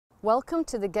Welcome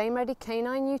to the Game Ready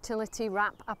Canine Utility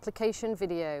Wrap application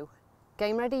video.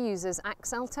 Game Ready uses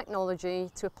Axle technology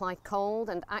to apply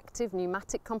cold and active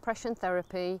pneumatic compression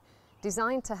therapy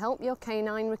designed to help your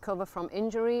canine recover from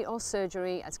injury or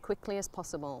surgery as quickly as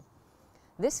possible.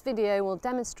 This video will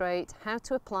demonstrate how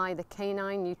to apply the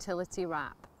Canine Utility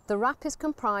Wrap. The wrap is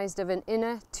comprised of an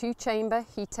inner two-chamber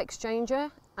heat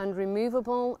exchanger and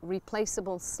removable,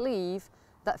 replaceable sleeve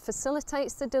that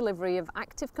facilitates the delivery of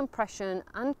active compression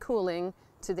and cooling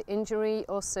to the injury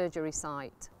or surgery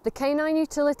site. The Canine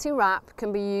Utility Wrap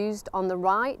can be used on the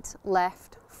right,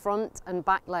 left, front and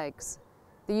back legs.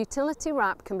 The Utility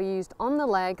Wrap can be used on the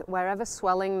leg wherever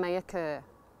swelling may occur.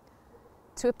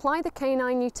 To apply the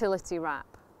Canine Utility Wrap,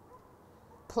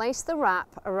 place the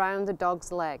wrap around the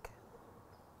dog's leg.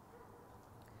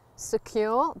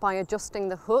 Secure by adjusting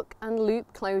the hook and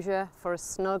loop closure for a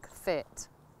snug fit.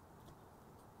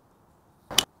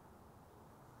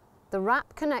 The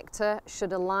wrap connector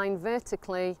should align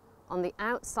vertically on the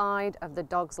outside of the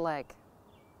dog's leg.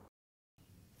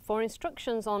 For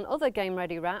instructions on other Game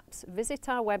Ready wraps, visit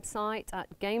our website at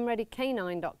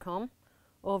gamereadycanine.com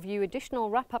or view additional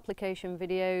wrap application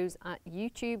videos at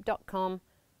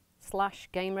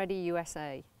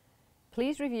youtube.com/GameReadyUSA.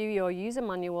 Please review your user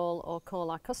manual or call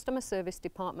our customer service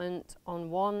department on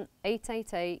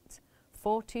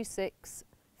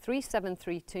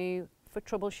 1-888-426-3732 for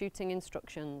troubleshooting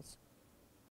instructions.